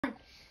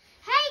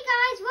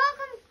guys,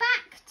 welcome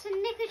back to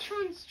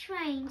Nicotron's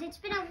Trains. It's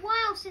been a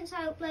while since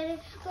I uploaded,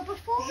 but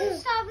before we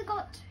start, we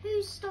got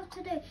two stuff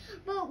to do.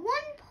 But one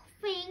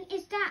thing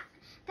is that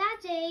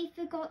Daddy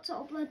forgot to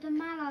upload the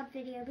Mallard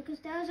video, because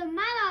there was a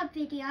Mallard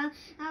video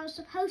that was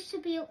supposed to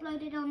be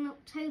uploaded on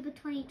October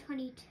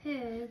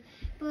 2022,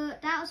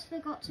 but that was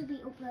forgot to be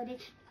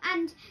uploaded.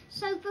 And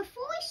so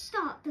before we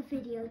start the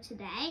video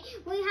today,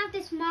 we have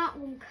this Mark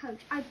 1 coach.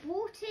 I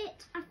bought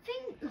it, I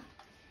think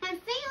it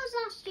was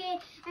last year,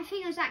 I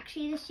think it was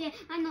actually this year.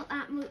 I'm not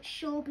that much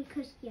sure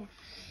because, yeah.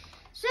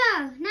 So,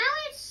 now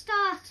it's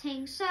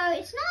starting. So,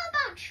 it's not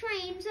about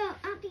trains.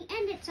 At the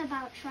end, it's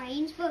about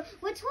trains. But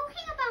we're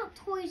talking about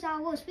Toys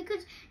R Us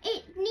because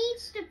it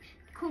needs to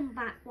come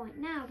back right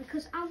now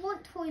because I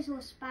want Toys R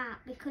Us back.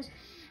 Because,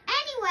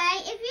 anyway,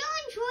 if you're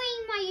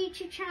enjoying my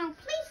YouTube channel,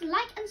 please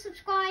like and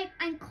subscribe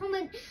and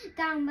comment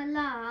down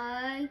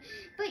below.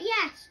 But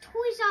yes,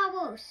 Toys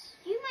R Us.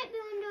 You might be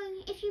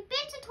wondering, if you've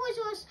been to Toys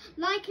R Us,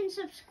 like and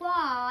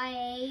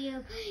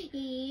subscribe,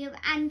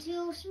 and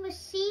you'll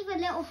receive a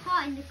little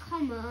heart in the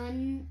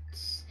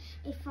comments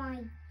if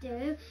I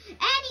do.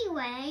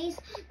 Anyways,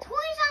 Toys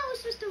R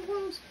Us was the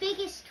world's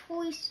biggest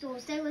toy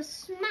stores. They were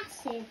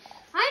massive.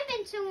 I've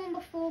been to one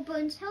before, but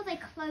until they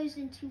closed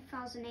in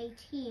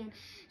 2018.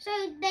 So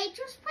they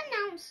just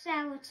announced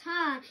their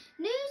return.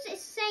 News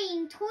is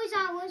saying Toys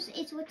R Us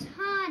is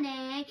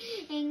returning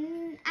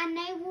and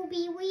they will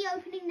be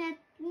reopening their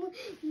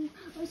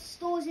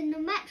stores in the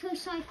Metro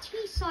side,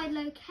 T-side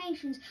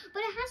locations,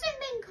 but it hasn't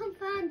been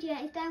confirmed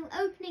yet if they're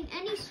opening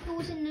any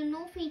stores in the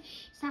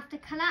Northeast after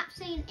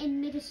collapsing in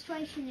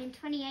administration in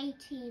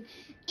 2018.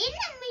 In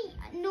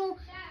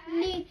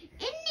the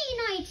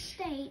United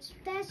States,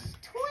 there's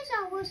Toys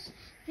R Us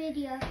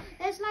video.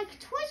 There's like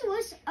Toys R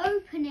Us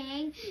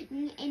opening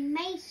in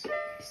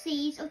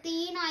Macy's of the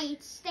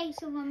United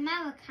States of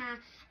America,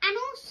 and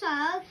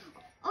also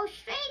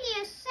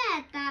Australia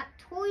said that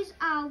Toys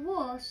R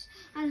Us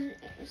and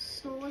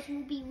stores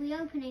will be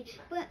reopening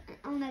but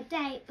on a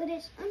date, but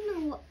it's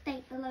unknown what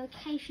date the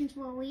locations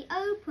will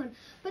reopen.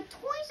 But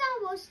Toys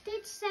R Us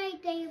did say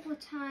they're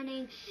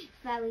returning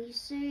very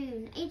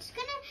soon. It's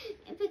gonna,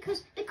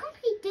 because the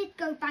company did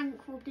go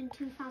bankrupt in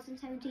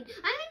 2017.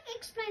 I'm gonna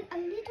explain a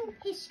little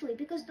history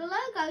because the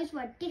logos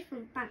were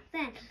different back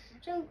then.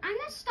 So I'm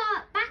gonna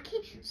start back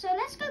in, so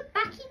let's go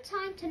back in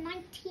time to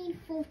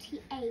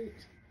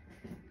 1948.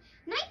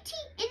 In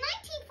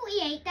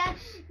 1948,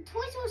 the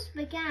Toys R Us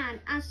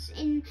began as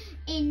in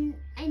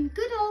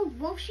good old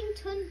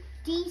Washington,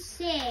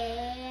 D.C.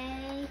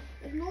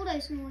 Ignore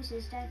those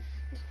noises though.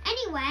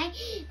 Anyway,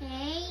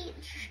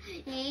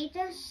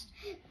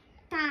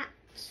 that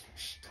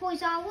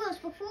Toys R Us,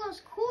 before it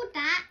was called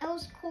that, it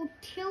was called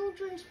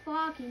Children's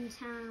Bargain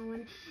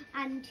Town,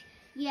 and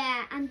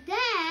yeah, and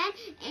then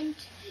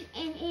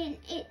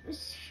it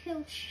was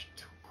called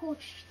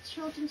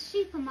Children's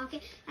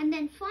Supermarket, and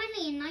then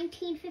finally in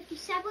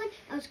 1957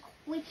 it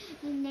was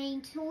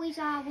named Toys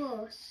R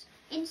Us.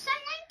 In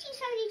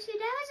 1972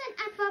 there was an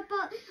advert,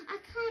 but I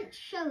can't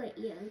show it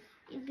you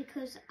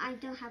because I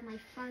don't have my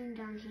phone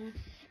down here.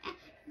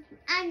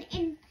 And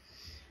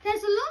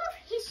there's a lot of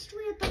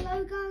history of the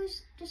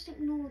logos. Just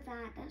ignore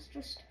that. That's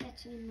just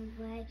getting in the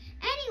way.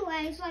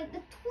 Anyways, like the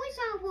Toys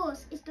R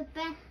Us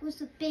was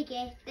the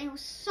biggest. They were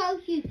so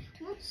huge.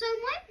 So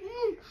my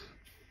mum,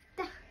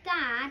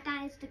 Dad,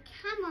 that is the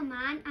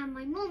cameraman, and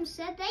my mum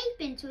said they've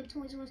been to a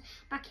Toys R Us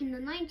back in the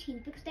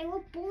 19th because they were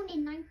born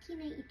in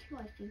 1982,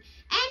 I think.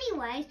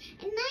 Anyways,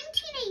 in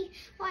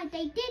 1985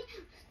 they did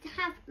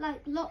have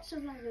like lots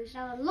of logos.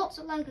 There were lots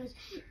of logos.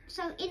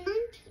 So in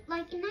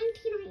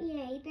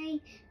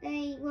 1998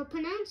 they were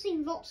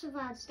pronouncing lots of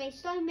ads. They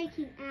started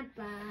making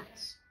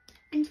adverts.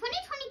 In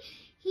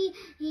 2020. In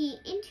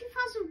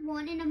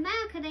 2001 in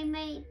America they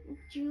made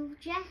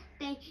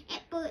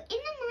but in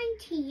the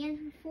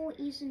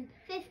 1940s and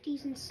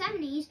 50s and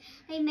 70s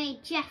they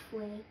made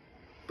Jeffrey.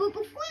 But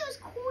before he was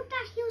called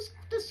that, he was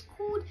just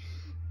called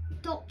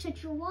Dr.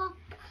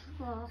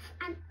 Giraffe.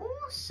 And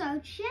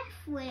also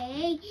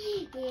Jeffrey,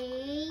 he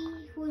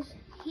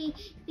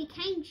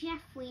became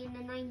Jeffrey in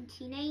the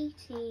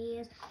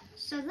 1980s.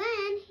 So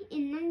then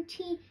in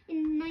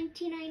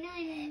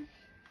 1999.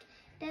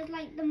 There's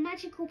like the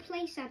Magical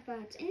Place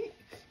adverts, but they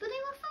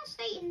were first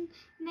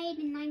made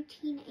in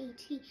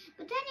 1980.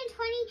 But then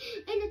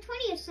in the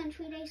 20th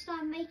century, they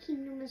started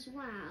making them as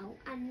well,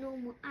 and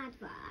normal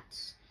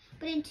adverts.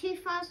 But in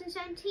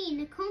 2017,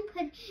 the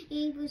company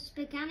was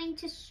beginning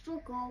to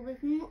struggle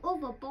with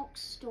other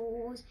box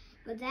stores.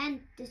 But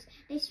then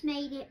this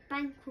made it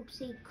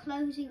bankruptcy,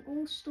 closing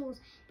all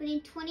stores. But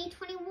in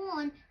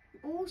 2021,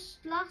 all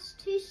last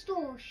two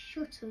stores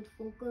shuttered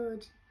for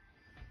good.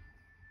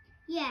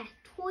 Yeah,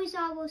 Toys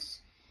R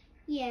Us,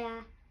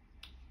 yeah.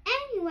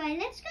 Anyway,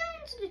 let's go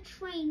into the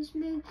trains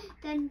move,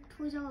 then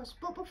Toys R Us.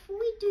 But before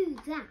we do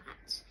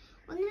that,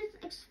 I'm going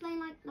to explain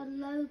like the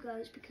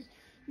logos, because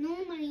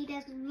normally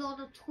there's a lot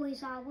of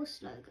Toys R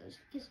Us logos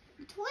because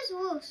Toys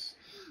R Us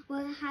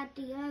had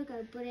the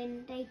logo, but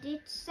they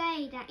did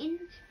say that in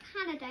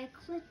Canada,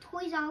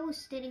 Toys R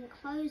Us didn't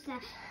close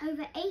there.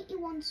 Over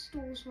 81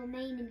 stores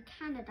remain in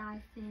Canada,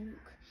 I think.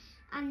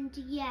 And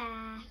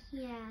yeah.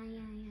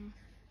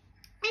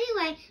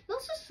 Anyway,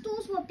 lots of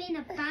stores were being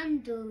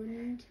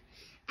abandoned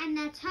and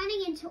they're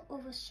turning into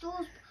other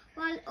stores,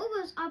 while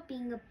others are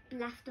being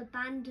left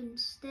abandoned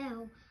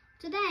still.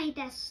 Today,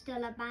 they're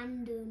still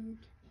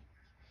abandoned.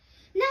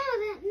 Now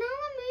we're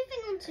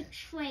moving on to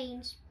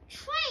trains.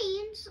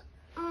 Trains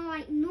are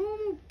like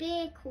normal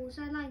vehicles.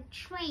 They're like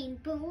trains,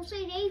 but also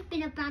they've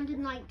been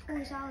abandoned like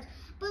Toys R Us.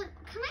 But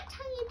can I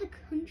tell you the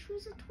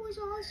countries that Toys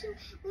R Us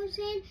was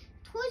in?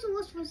 Toys R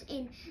Us was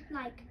in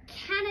like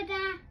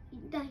Canada,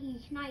 the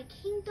United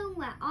Kingdom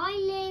where I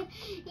live,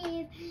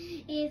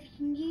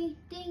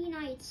 the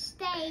United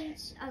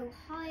States,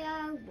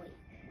 Ohio, wait,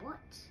 what?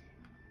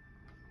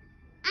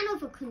 And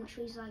other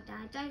countries like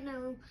that. I don't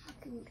know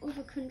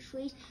other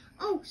countries.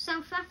 Oh,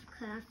 South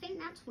Africa. I think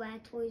that's where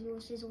Toys R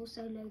Us is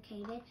also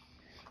located.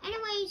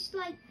 Anyways,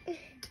 like,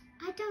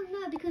 I don't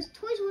know, because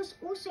Toys R Us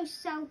also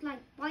sell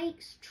like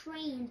bikes,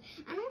 trains,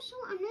 and also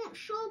I'm not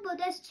sure, but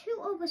there's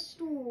 2 other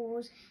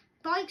stores.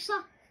 Bikes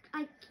R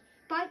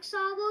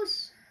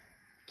Us,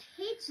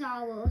 Kids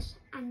R Us,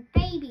 and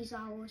Babies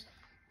R Us.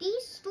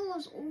 These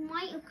stores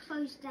might have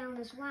closed down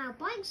as well.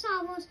 Bikes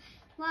R Us,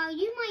 well,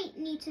 you might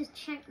need to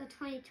check the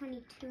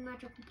 2022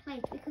 magical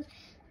plate because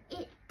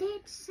it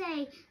did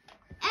say,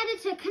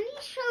 editor, can you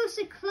show us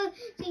a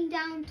closing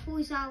down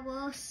Toys R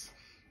Us?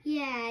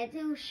 Yeah, it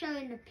will show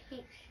in the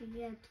picture.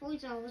 Yeah,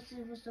 Toys R Us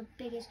was the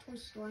biggest toy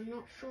store. I'm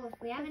not sure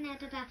if we have an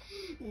editor.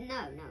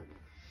 No.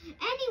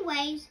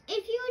 Anyways,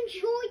 if you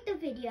enjoyed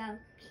the video,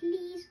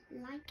 please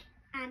like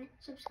and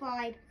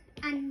subscribe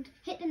and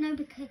hit the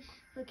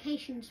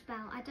notification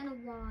bell. I don't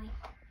know why.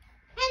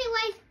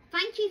 Anyways,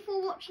 thank you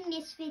for watching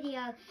this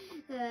video.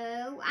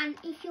 And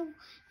if you're,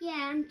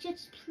 and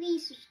just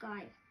please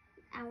subscribe.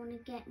 I want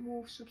to get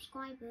more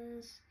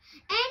subscribers.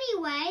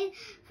 Anyway,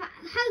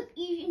 hope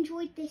you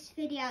enjoyed this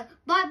video.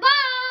 Bye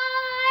bye.